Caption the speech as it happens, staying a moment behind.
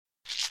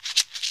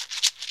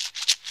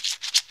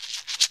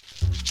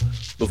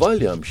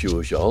Bevailia am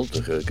siŵr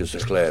altige gus a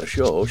chléir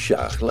seo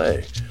Seach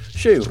Le.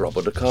 She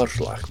Robert a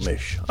Carslach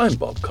Mish. I'm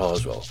Bob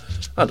Carswell,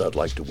 and I'd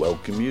like to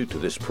welcome you to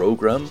this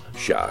programme,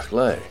 Seach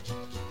Le.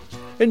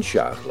 In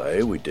Seach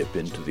Le, we dip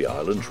into the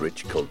island's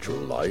rich cultural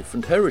life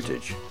and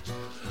heritage.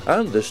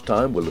 And this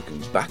time we're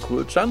looking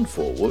backwards and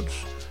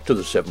forwards to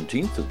the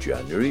 17th of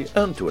January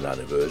and to an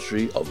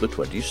anniversary of the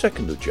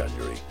 22nd of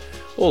January,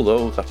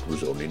 although that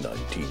was only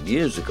 19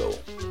 years ago.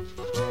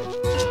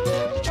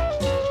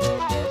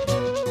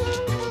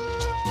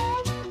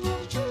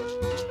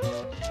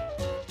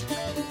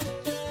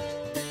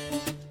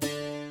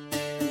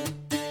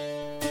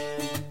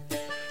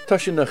 Tá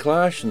sin na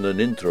chláis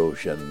an intro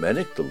sin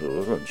menic de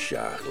lúr an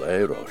Seach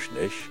Le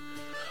Rosnish,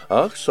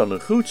 ach son an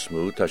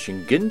chútsmú tá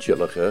sin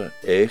gindialacha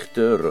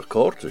échte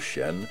recortas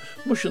sin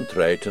mus an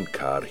treit an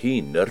car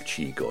hín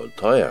tígáil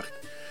táiacht.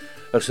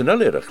 Ach san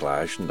eile a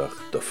chláis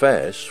nach de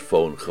fés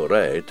fón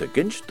choréid a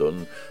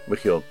ginstun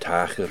mich an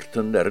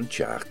táchirtan an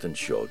teachtan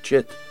seo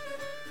chit.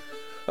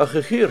 Ach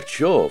a chéir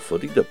seo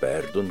fodí de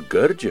baird an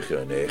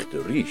gurdiacha an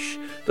échte ríis,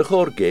 de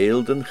chór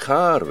géald an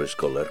chárvis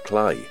col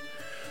clai.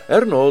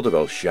 Nód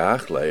wel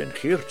Seach Le yn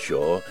chéir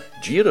seo,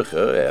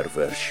 díiricha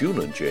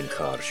versiúnan Jane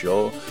chár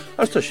seo,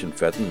 as tá sin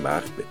fedan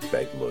meach bit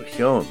beg mór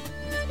cheán.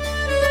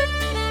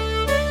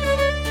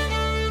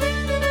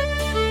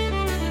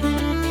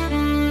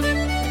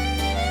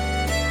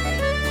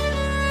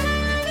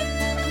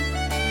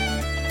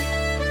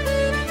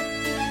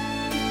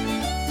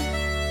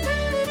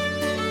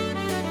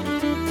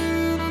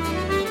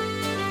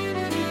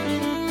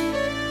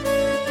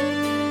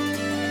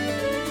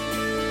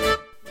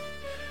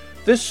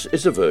 This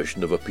is a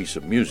version of a piece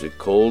of music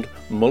called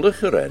Mulla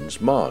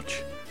Cheren's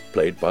March,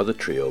 played by the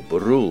trio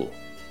Barul.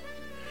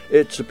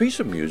 It's a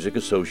piece of music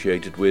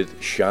associated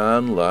with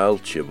Shan Lael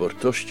Chibur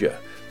Tustia,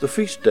 the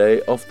feast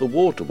day of the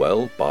water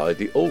well by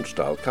the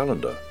old-style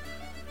calendar.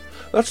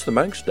 That's the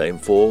Manx name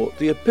for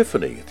the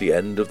Epiphany, the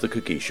end of the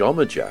Cagish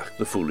Omajach,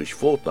 the foolish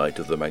fortnight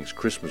of the Manx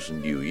Christmas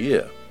and New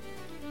Year.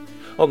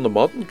 On the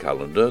modern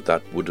calendar,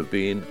 that would have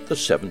been the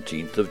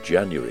 17th of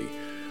January,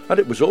 and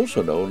it was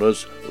also known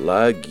as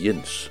La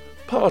Gins,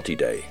 Party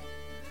Day.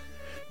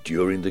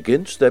 During the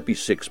Gints there be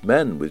 6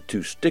 men with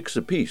 2 sticks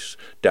apiece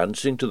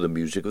dancing to the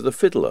music of the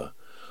fiddler,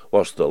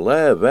 whilst the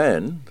Lair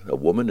Ven, a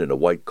woman in a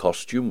white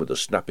costume with a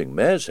snapping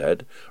mare's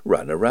head,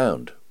 ran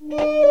around.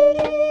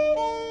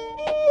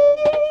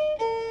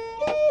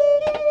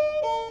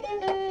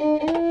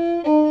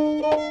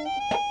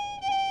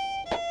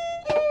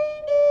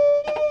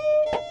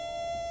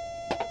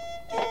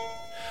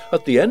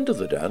 At the end of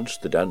the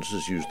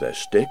dancers use their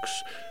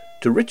sticks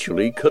to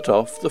ritually cut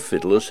off the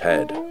fiddler's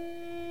head.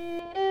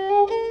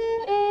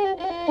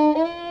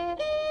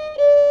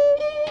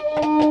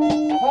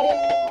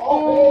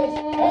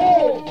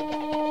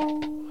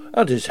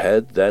 And his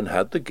head then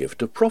had the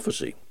gift of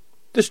prophecy.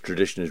 This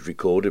tradition is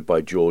recorded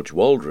by George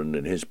Waldron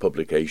in his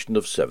publication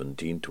of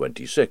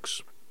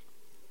 1726.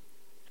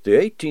 The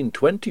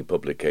 1820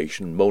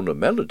 publication Mona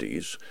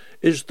Melodies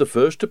is the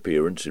first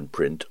appearance in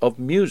print of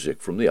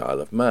music from the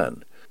Isle of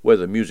Man, where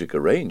the music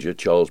arranger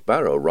Charles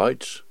Barrow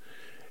writes,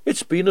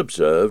 "It's been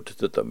observed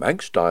that the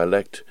Manx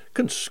dialect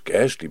can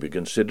scarcely be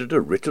considered a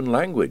written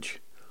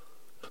language.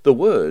 The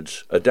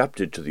words,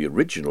 adapted to the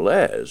original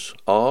airs,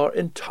 are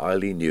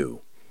entirely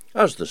new,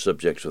 as the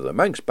subjects of the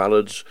Manx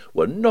ballads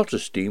were not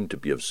esteemed to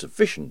be of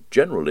sufficient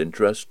general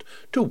interest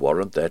to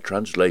warrant their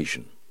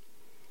translation."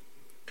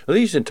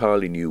 These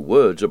entirely new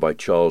words are by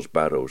Charles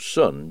Barrow's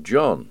son,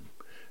 John.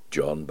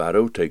 John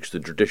Barrow takes the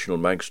traditional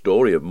Manx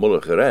story of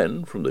Mulla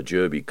Cheren from the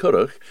Derby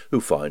Currach,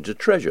 who finds a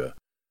treasure.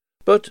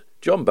 But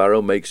John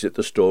Barrow makes it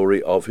the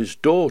story of his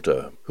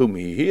daughter, whom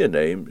he here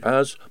named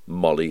as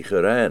Molly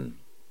Cheren.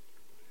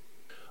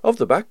 Of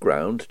the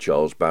background,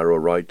 Charles Barrow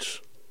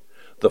writes,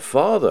 "The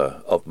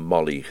father of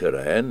Molly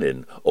Cheren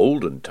in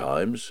olden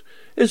times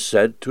is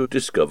said to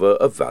discover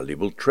a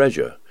valuable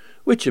treasure,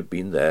 which had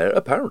been there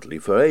apparently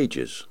for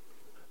ages.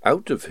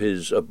 Out of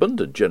his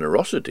abundant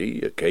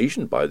generosity,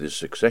 occasioned by this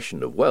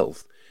succession of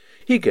wealth,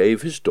 he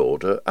gave his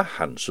daughter a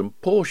handsome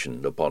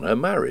portion upon her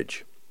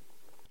marriage.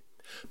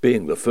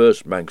 Being the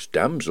first Manx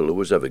damsel who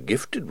was ever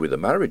gifted with a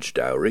marriage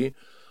dowry,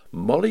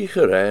 Molly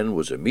Cheren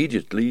was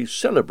immediately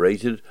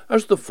celebrated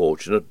as the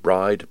fortunate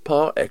bride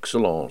par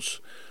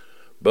excellence.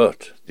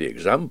 But the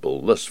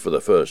example thus for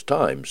the first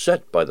time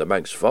set by the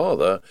Manx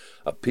father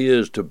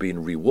appears to have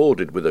been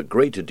rewarded with a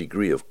greater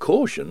degree of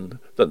caution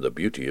than the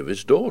beauty of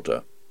his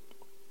daughter."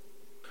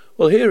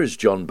 Well, here is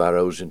John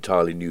Barrow's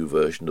entirely new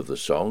version of the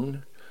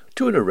song,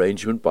 to an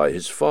arrangement by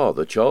his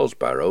father, Charles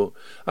Barrow,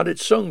 and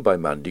it's sung by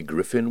Mandy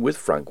Griffin with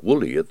Frank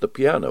Woolley at the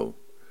piano.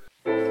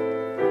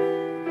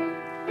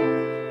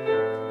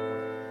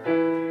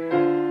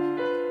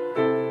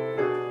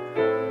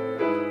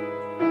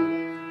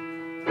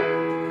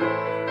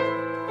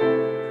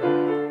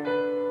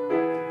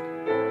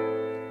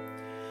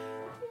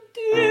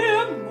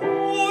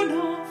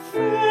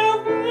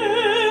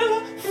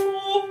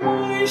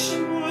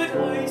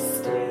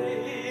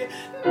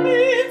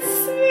 Mid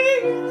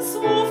scenes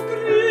of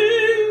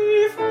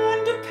grief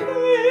and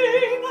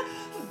pain,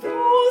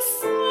 though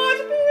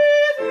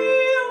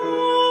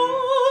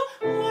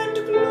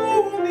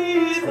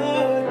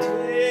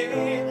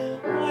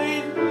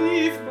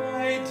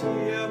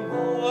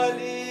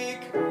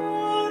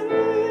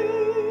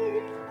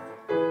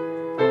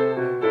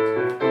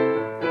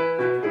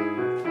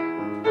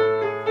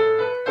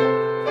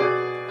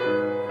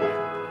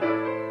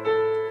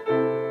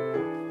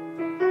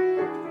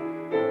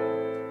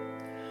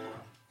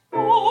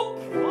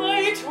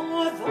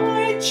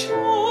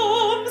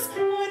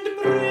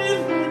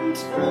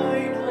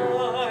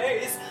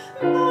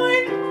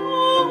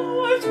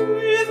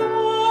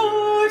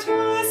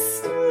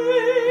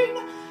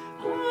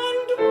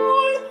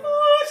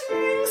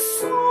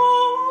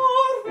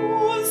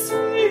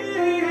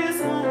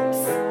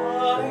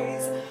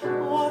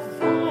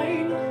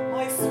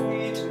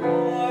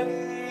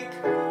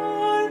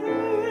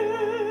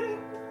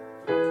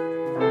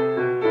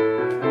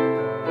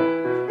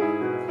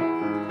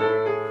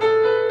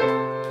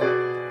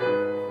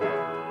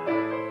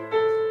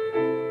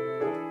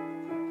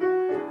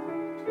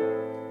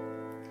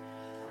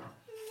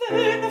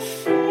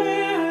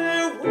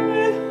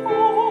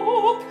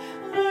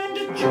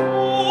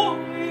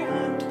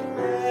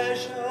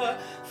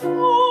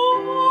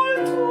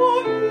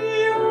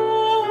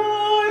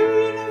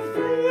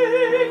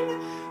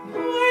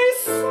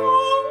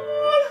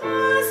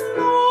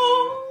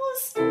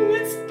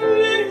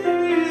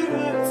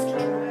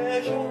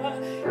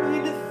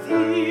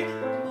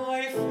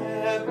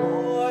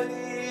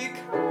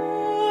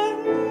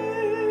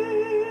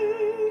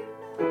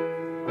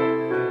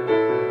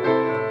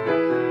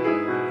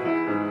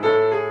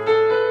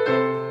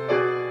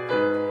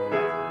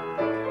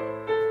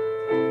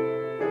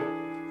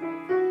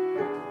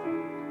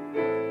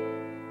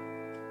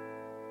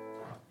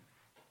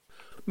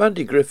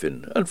Mandy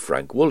Griffin and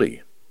Frank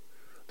Woolley.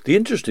 The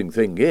interesting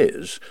thing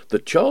is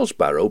that Charles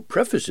Barrow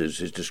prefaces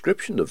his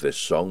description of this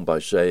song by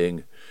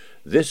saying,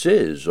 "This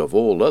is, of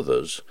all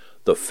others,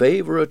 the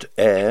favourite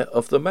air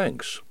of the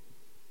Manx."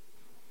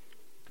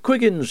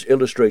 Quiggin's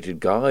Illustrated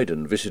Guide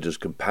and Visitor's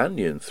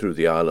Companion through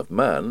the Isle of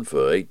Man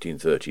for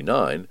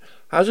 1839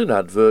 has an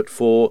advert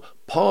for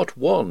Part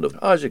 1 of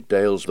Isaac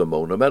Dale's The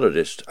Mona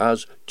Melodist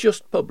as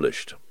just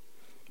published.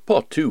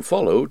 Part 2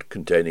 followed,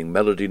 containing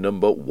melody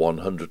number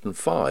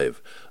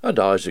 105, and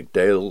Isaac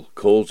Dale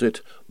calls it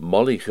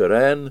Molly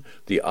Cheren,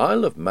 the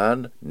Isle of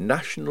Man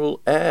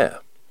National Air.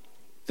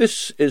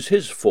 This is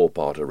his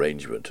four-part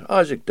arrangement,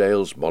 Isaac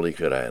Dale's Molly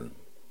Cheren.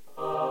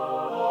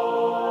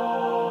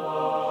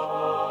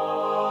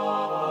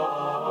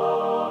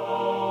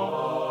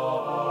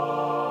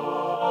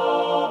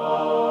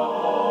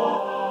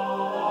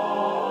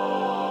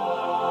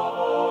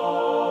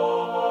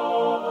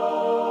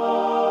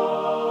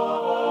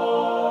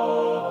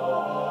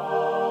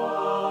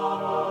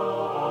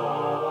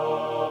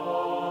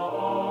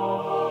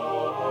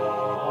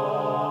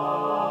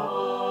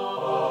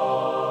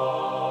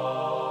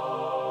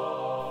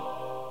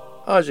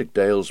 Isaac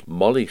Dale's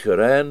Molly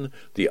Cheren,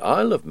 the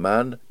Isle of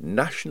Man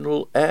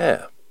National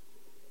Air.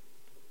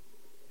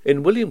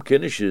 In William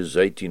Kinnish's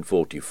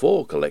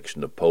 1844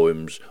 collection of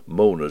poems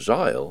Mona's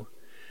Isle,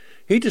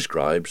 he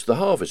describes the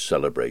harvest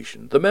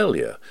celebration, the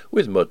Melia,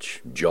 with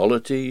much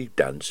jollity,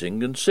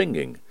 dancing and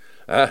singing,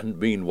 and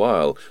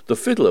meanwhile the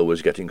fiddler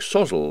was getting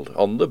sozzled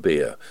on the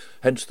beer,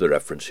 hence the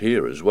reference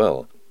here as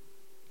well.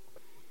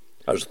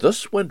 As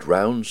thus went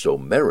round so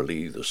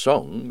merrily the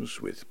songs,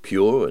 with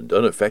pure and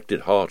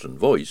unaffected heart and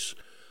voice,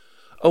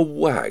 a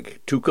wag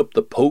took up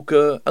the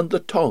poker and the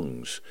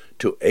tongs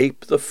to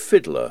ape the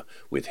fiddler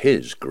with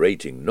his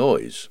grating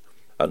noise,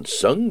 and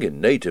sung in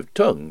native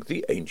tongue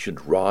the ancient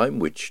rhyme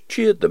which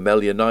cheered the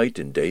Melia night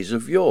in days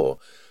of yore,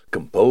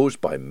 composed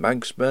by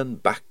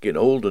Manxmen back in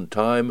olden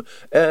time,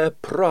 ere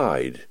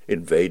pride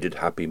invaded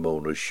happy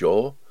Mona's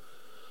shore.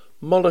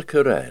 Molla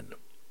Cheren.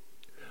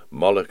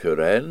 Molla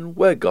Cheren,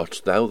 where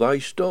got'st thou thy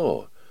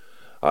store?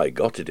 I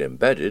got it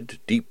embedded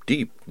deep,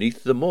 deep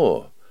neath the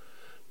moor.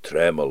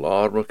 Tre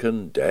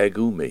Malarmacan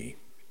degu me.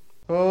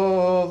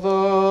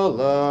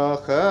 Molla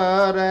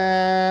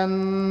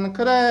Cheren,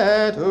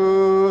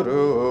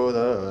 creturu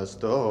the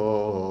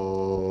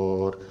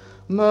store.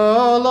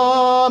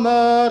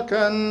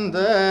 Malarmacan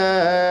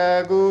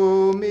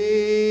degu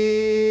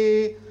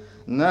me.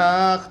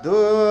 Nach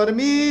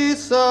dormi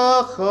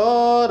sa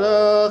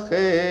chorach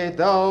e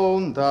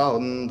down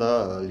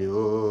the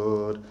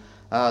lure,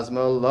 as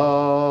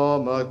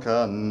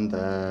Malarmacan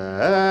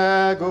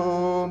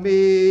degu me.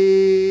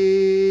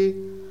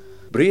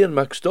 Brian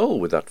Maxtol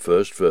with that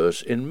first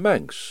verse in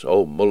Manx.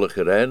 O Molla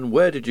Cheren,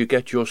 where did you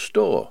get your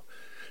store?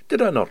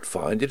 Did I not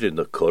find it in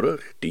the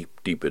currach,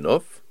 deep, deep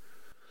enough?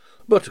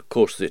 But, of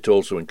course, it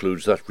also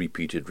includes that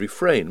repeated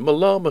refrain,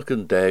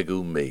 Malarmacan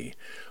degu me.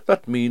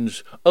 That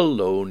means,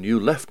 alone you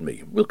left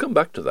me. We'll come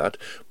back to that,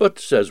 but,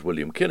 says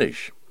William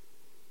Kinnish,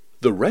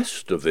 the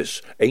rest of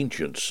this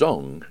ancient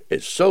song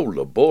is so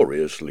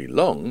laboriously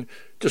long,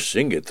 to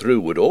sing it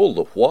through would all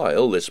the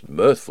while this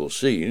mirthful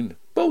scene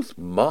both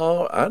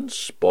mar and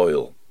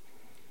spoil.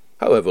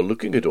 However,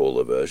 looking at all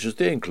the verses,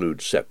 they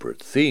include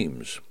separate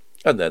themes.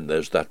 And then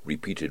there's that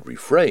repeated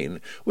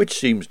refrain, which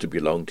seems to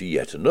belong to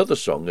yet another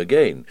song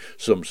again,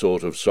 some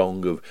sort of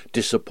song of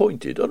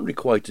disappointed,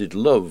 unrequited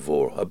love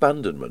or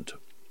abandonment.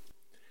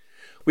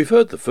 We've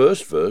heard the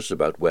first verse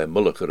about where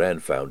Molla Cheren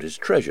found his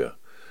treasure.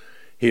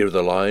 Here are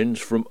the lines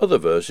from other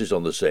verses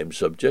on the same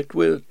subject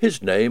with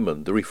his name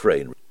and the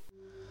refrain.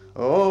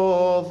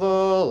 O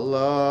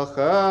Molla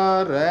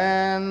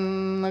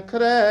Cheren,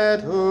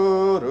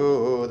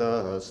 creturu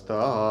the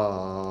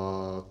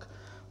stock.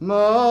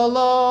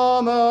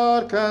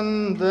 Malarmacan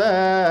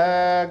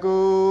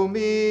degu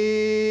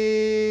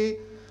me.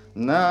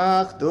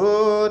 Nach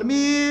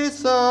dormi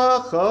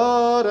sa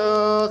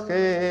chorach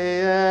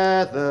e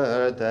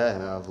ether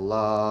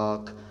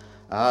devlach,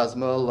 as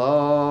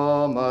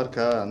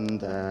Malarmacan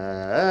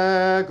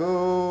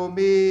degu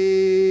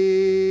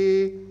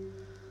me.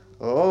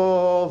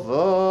 O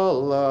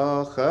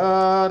Molla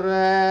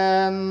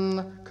Cheren,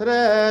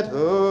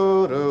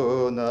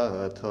 creturu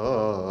na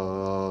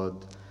tod.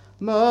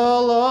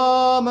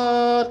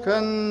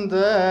 Malarmacan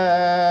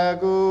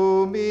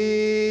degu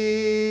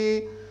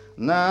me.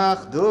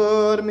 Nach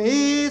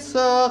dormi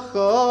sa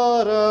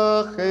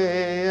chorach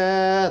e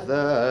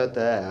ether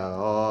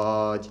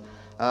deod,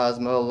 as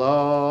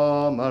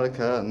malamer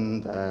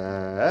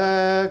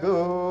kandego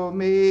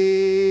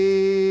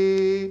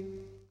me.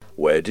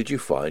 Where did you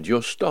find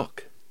your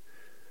stock?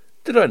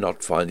 Did I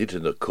not find it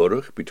in the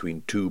curragh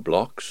between two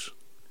blocks?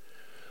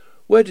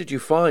 Where did you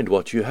find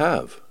what you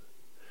have?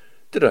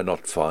 Did I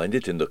not find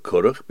it in the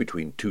curragh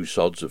between two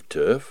sods of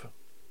turf?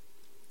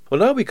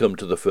 Well, now we come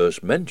to the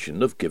first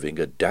mention of giving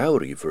a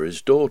dowry for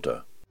his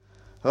daughter.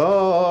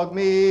 Hog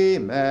me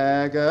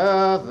megavari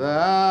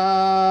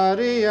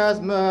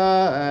as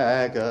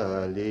megalin,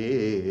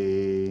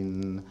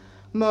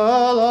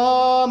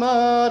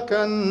 malamer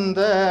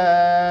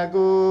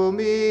kandego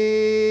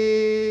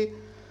me,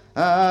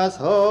 as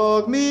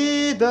hog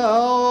me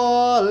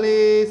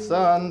dali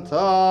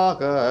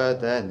santaga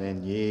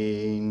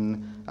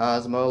denin,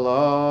 as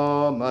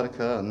malamer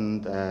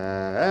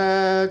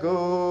kandego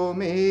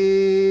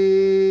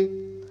me.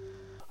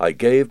 I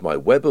gave my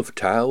web of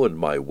tow and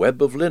my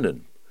web of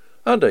linen,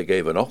 and I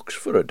gave an ox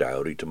for a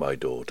dowry to my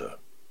daughter.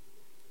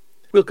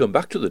 We'll come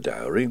back to the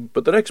dowry,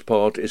 but the next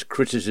part is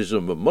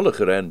criticism of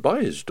Mullercharen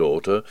by his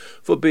daughter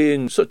for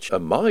being such a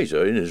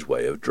miser in his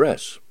way of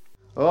dress.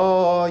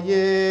 O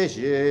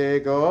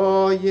Yeshig,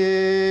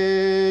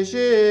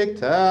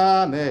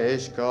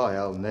 tamish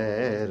goel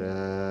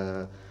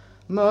nere,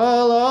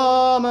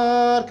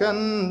 malamer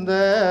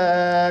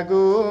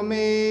kandego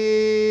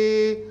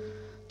me,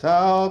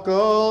 tau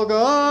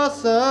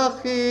golgos a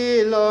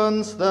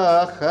chilons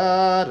da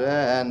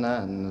charen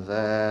an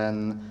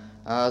ven,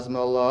 as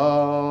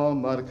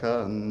malamer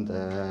kandego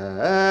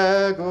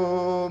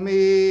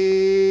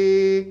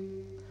me.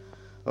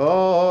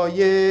 O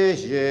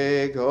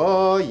Yeshig,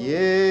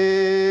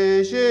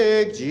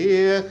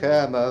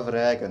 diechem a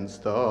vregen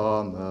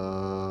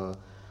stome,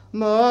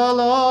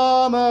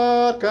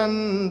 malamer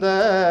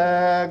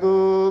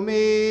kandego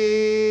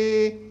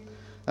me,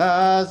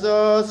 as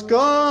os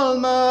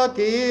golma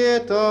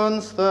giet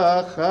ons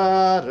da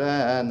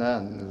charen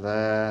an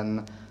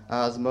ven,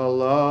 as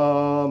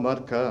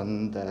malamer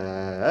kandego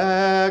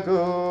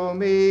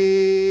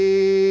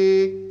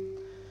me.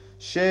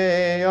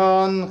 She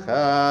on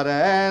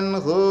charen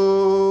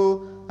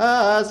hu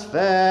as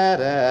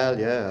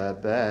ferelje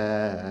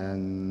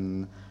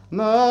ben,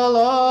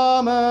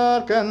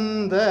 malamer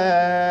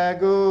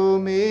kandego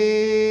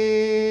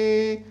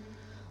me.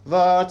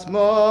 Vart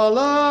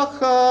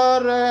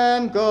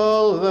malacharen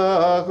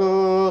golda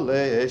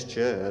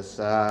gulische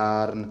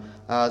sarn,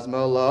 as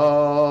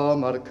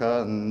malamer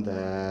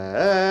kandego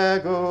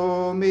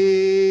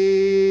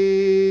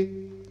me.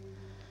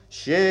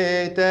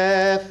 She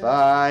de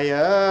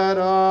fire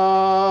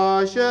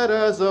asher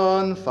is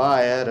on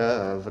fire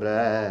of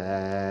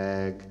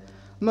reg,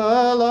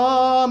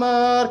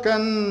 malamer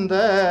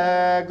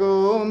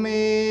kandego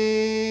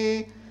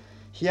me.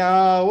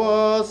 Ja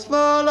was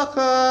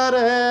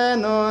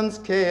volcheren ons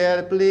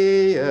keer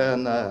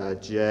blien a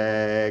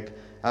jeg,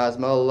 as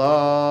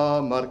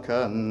malamer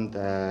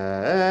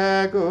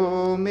kandego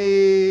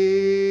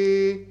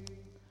me.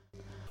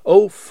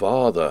 Oh,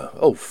 Father,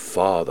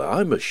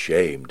 I'm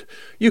ashamed.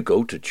 You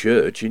go to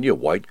church in your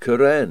white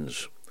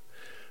kerens.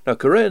 Now,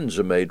 kerens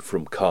are made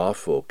from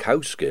calf or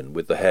cowskin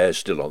with the hair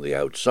still on the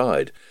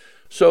outside,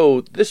 so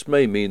this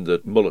may mean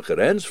that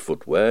Mullercharen's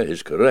footwear,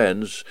 his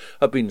kerens,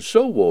 have been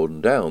so worn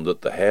down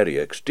that the hairy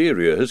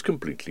exterior has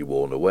completely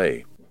worn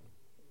away.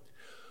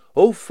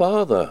 Oh,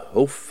 Father,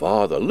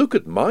 look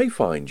at my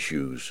fine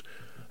shoes,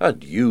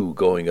 and you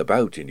going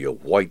about in your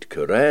white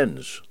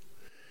kerens.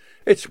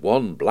 It's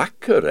one black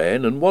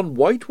keren and one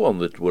white one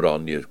that were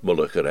on your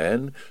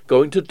Mullercharen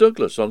going to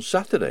Douglas on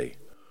Saturday.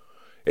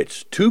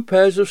 It's 2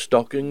 pairs of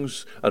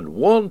stockings and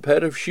 1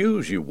 pair of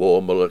shoes you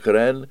wore,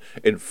 Mullercharen,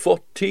 in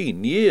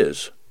 14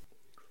 years.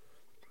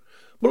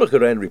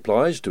 Mullercharen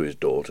replies to his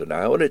daughter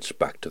now, and it's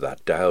back to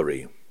that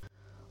dowry.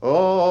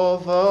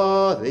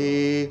 Over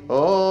thee,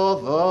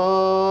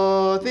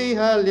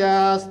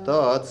 helias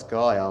dot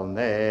scoil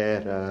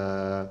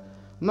nere,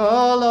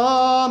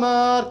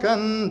 malamer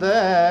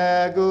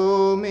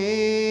kandego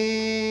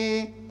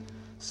me.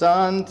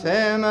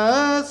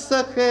 Santemas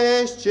a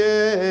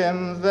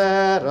chestim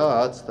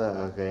verats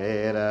da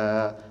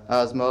gera,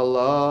 as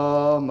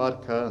malamer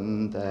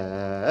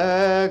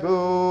kandego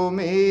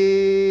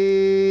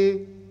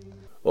me.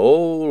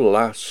 Oh,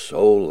 lass,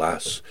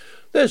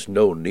 there's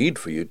no need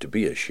for you to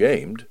be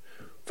ashamed,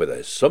 for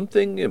there's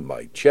something in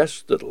my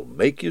chest that'll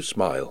make you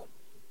smile.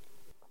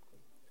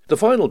 The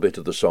final bit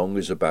of the song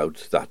is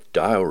about that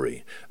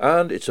dowry,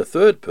 and it's a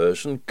third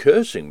person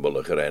cursing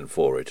Mullercharen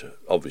for it,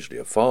 obviously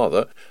a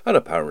father, and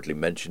apparently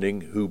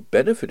mentioning who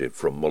benefited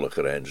from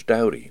Mullercharen's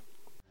dowry.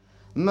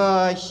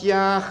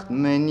 Machiacht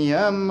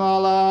minje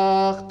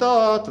malach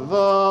dot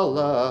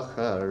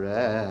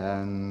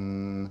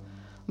Mullercharen,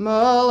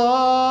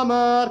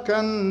 malamer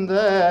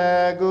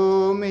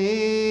kandego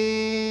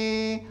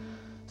me.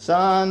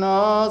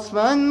 Sanos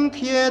van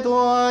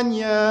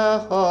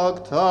kiedwanje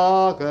hog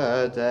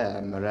tage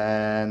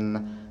demren,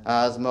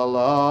 as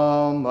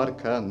malamer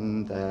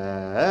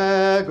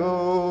kandego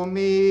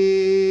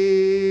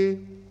me.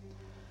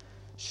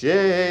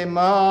 She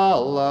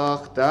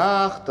malach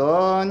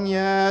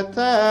dachtonje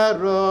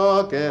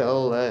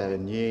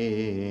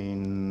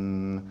terogelenin.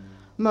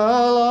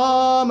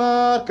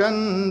 Malamer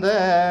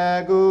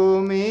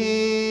kandegumi.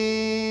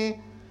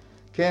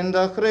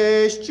 Kinda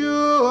Christu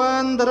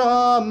and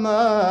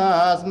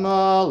drama as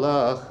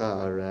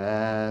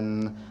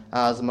malacharen.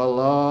 As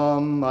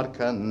malamer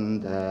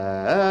kandegumi.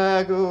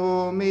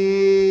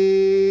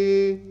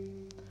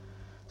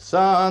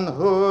 San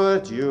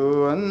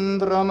hurtju and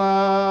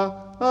drama.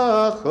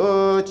 A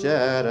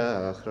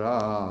chucher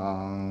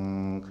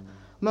chrank,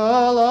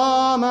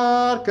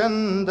 malamer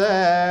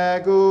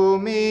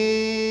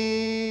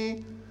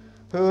kandegumi,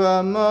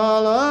 hua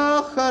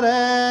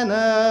malacharen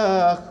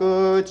a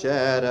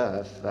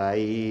chucher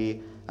fai,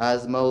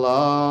 as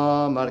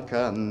malamer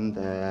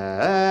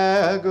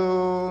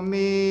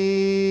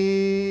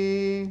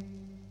kandegumi.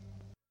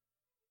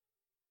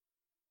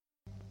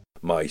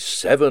 My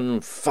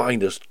 7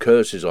 finest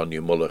curses on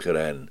you,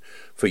 Mullacharen,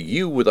 for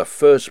you were the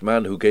first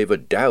man who gave a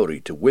dowry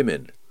to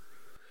women.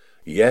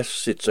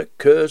 Yes, it's a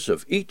curse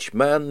of each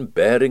man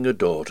bearing a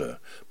daughter,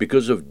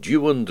 because of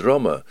Duan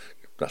Drummer,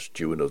 that's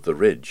Duan of the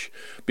Ridge,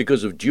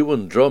 because of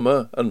Duan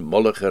Drummer and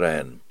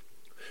Mullacharen.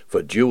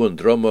 For Duan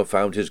Drummer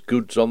found his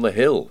goods on the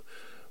hill,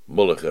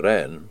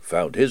 Mullacharen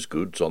found his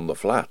goods on the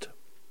flat.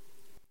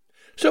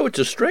 So it's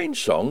a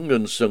strange song,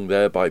 and sung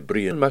there by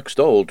Brian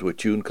MacDowell to a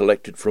tune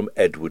collected from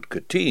Edward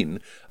Curteen,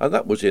 and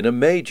that was in a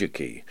major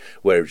key,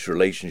 where its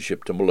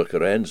relationship to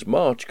Mullacharen's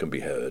march can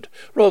be heard,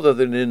 rather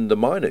than in the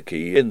minor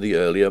key in the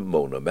earlier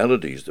Mona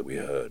melodies that we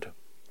heard.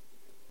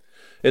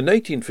 In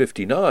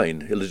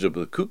 1859,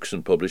 Elizabeth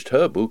Cookson published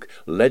her book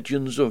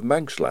Legends of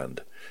Manxland,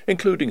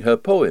 including her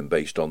poem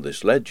based on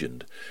this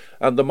legend,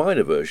 and the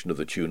minor version of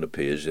the tune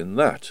appears in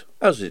that,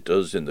 as it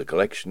does in the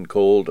collection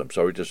called, I'm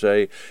sorry to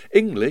say,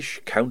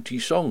 English County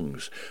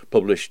Songs,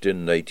 published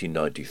in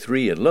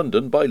 1893 in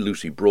London by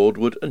Lucy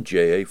Broadwood and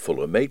J. A.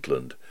 Fuller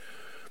Maitland.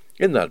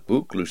 In that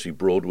book, Lucy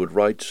Broadwood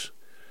writes,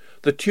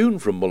 "The tune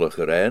from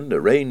Mullacharen,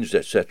 arranged,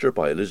 etc.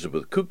 by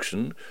Elizabeth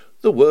Cookson,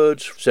 the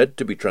words said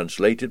to be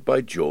translated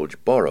by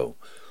George Borrow.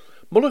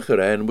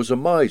 Mullacharen was a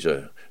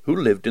miser who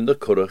lived in the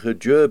Curragh of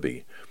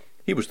Derby.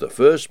 He was the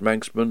first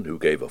Manxman who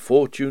gave a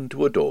fortune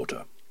to a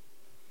daughter."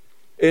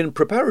 In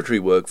preparatory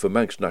work for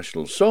Manx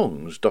National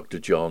Songs, Dr.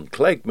 John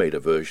Clegg made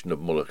a version of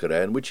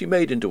Mullacharen which he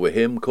made into a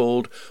hymn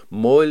called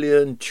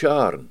Moilian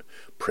Charn,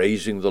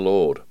 Praising the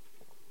Lord.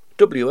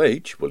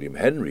 W.H. William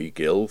Henry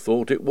Gill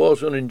thought it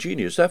was an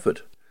ingenious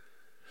effort.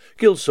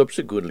 Gill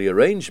subsequently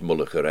arranged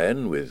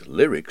Mullacharen with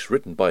lyrics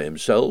written by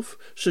himself,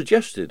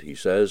 suggested, he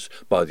says,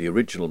 by the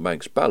original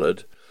Manx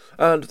ballad,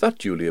 and that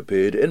duly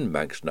appeared in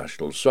Manx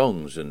National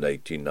Songs in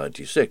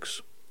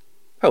 1896.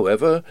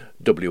 However,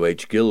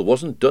 W.H. Gill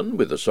wasn't done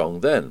with the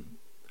song then.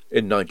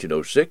 In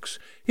 1906,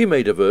 he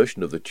made a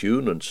version of the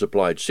tune and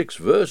supplied 6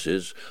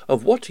 verses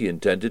of what he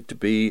intended to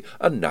be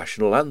a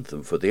national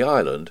anthem for the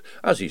island,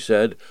 as he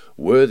said,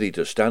 worthy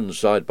to stand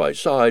side by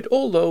side,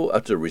 although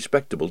at a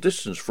respectable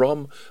distance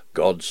from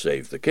God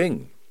Save the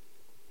King.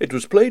 It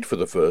was played for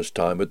the first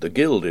time at the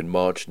Guild in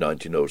March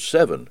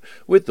 1907,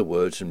 with the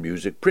words and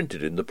music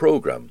printed in the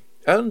programme,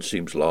 and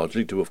seems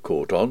largely to have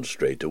caught on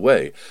straight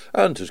away,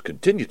 and has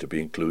continued to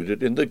be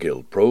included in the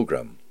Guild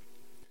programme.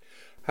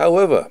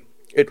 However,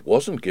 it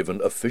wasn't given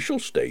official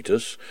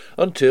status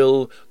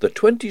until the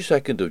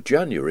 22nd of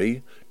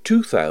January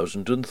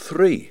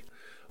 2003,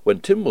 when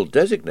Tynwald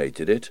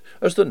designated it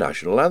as the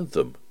national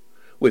anthem,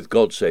 with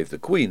God Save the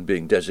Queen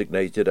being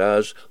designated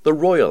as the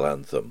royal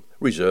anthem,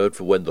 reserved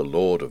for when the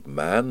Lord of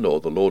Man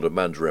or the Lord of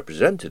Man's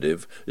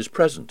representative is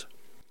present.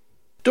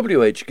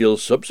 W.H. Gill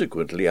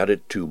subsequently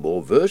added 2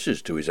 more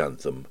verses to his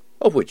anthem,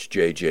 of which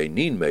J.J.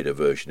 Neen made a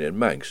version in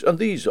Manx, and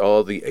these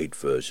are the 8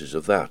 verses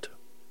of that.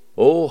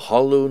 O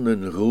hallun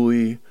en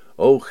rui,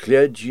 o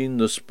chledjin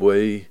na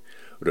spui,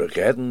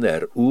 regedden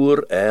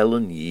oer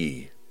eilen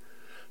yi.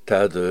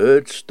 Ta de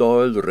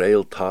uitstoil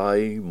rail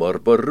tai, maar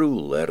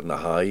beroel na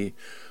hai,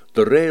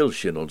 de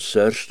railshin on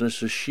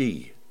sersnes a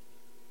she.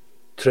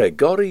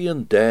 Tregorri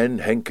en den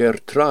henker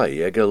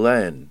trai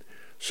len,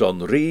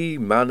 son ri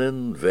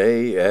mannen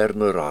vei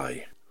na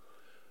rai.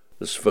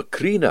 S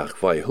verkrinach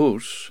vai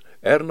hus,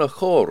 na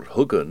chor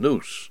hugge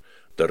noes,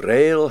 de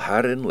rail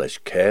herrin les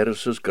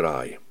keres as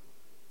grai.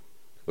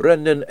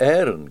 Rennen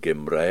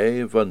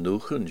gimrei van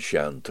nuchen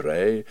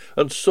shantrei,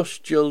 en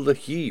sustjel de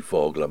hie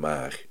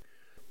voglemach.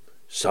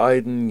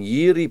 Seiden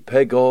jiri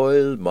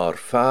pegoil, maar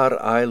far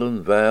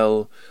eilen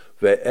wel,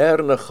 we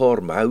na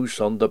chor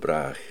maus on de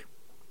brach.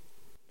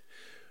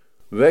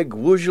 Weg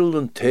woezzel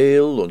en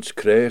teel ons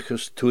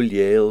kreeges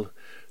tuljeel,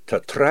 ta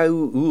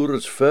trouw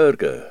oers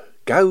verge,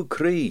 gauw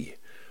krie,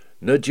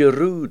 na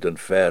jeroed en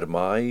ver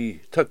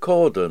mai, ta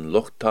koden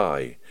loch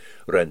tai,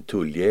 ren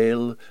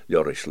tuljeel,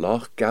 joris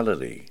loch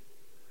Galilee.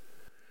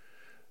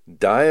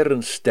 Dair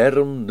en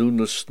sterm noen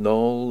de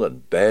snol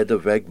en beide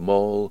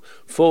wegmol,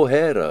 fo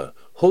hera,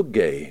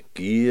 hugge,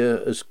 gie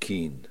as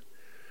kien.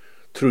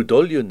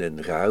 Trudoljen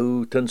in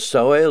gauw, ten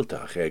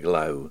saueltach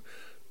lauw,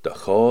 de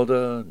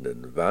chode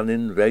en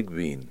wanin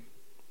wegwien.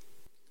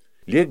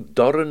 Lieg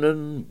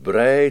dorrenen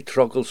brei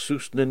trogel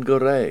soesnen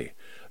gorei,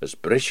 as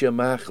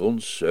brisjemach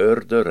ons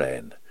de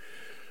rein.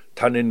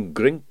 Tan in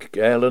grink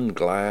elen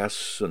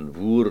glas en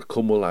woer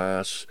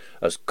kummelaas,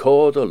 as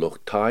kode loch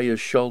taie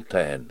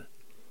sholtain.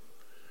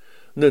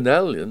 Nen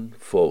eljen,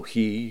 fo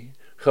hi,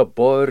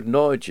 geboir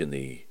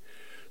noidjeni,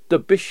 de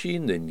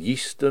bishin in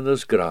yisten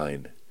as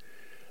grain.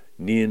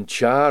 Nien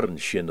charn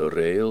shin o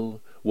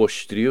rail, wo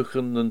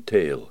striuchen en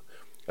tail,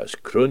 as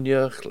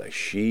crunjach le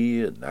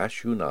she en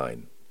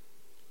nine.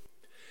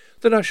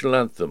 The national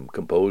anthem,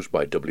 composed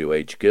by W.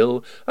 H.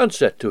 Gill and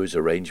set to his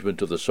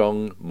arrangement of the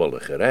song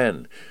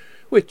Mullagheren,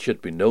 which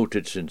had been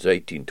noted since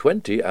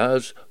 1820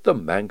 as the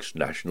Manx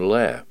national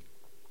air,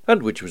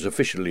 and which was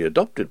officially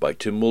adopted by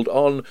Tynwald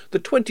on the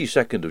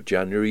 22nd of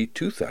January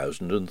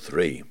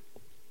 2003.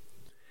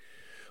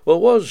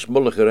 Well, was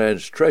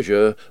Mullagheren's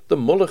treasure the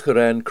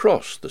Mullagheren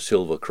cross, the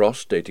silver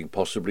cross dating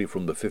possibly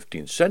from the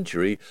 15th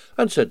century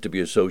and said to be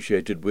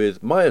associated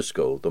with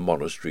Myerscough, the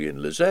monastery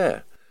in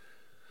Lizard.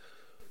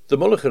 The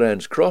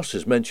Mullagheren's cross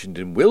is mentioned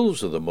in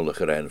wills of the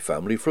Mullagheren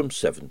family from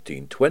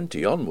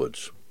 1720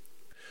 onwards.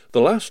 The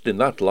last in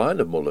that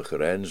line of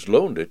Mullagherens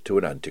loaned it to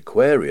an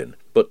antiquarian,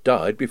 but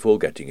died before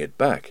getting it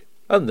back,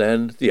 and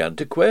then the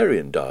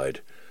antiquarian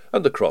died,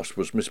 and the cross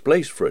was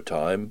misplaced for a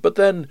time, but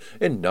then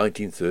in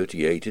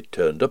 1938 it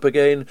turned up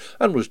again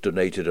and was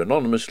donated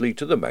anonymously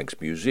to the Manx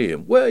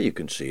Museum, where you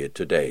can see it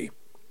today.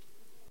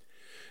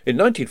 In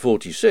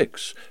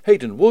 1946,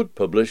 Hayden Wood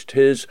published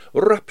his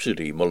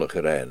Rhapsody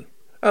Mullagheren,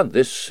 and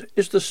this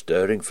is the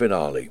stirring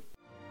finale.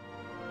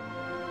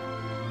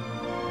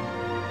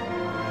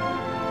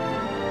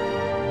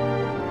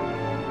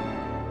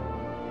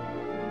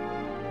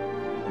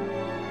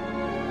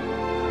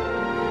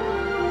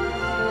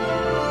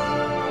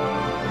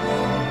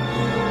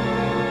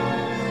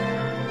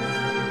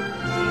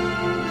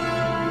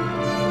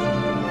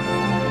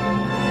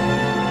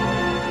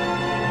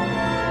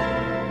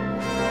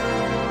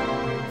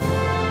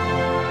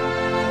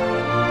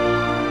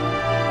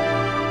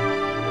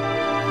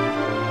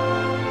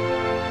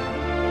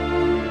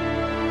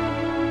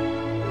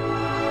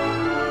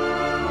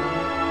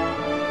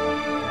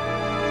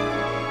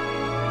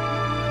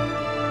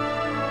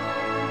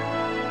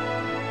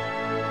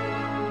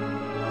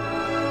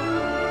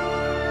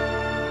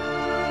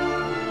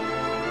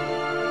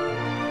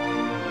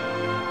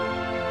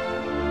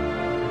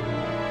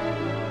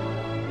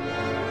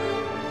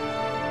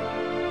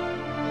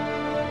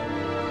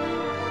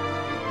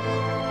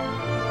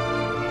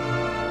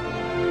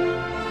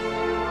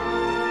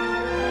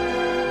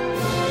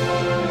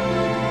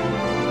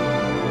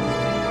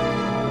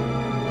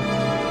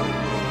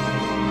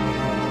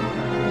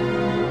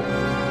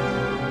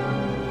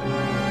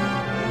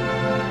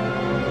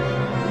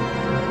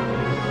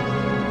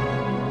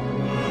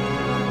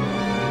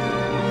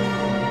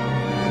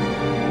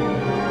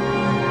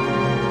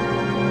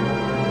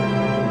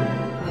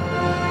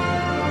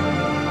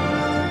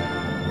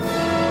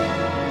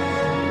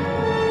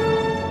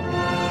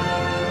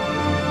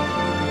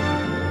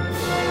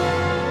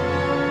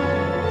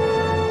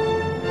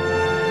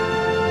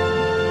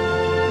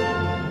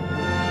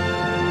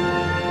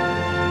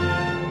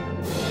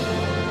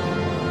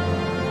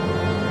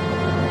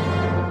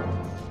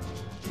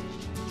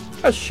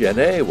 As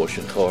Shene was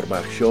yn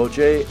Chormach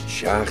Sioje,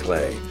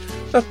 Siachle.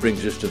 That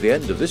brings us to the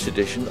end of this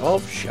edition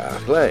of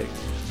Siachle.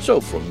 So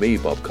from me,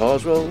 Bob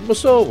Carswell,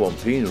 myself,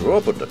 Wampeen,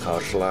 Robert de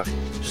Carslach,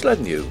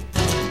 Sledden you.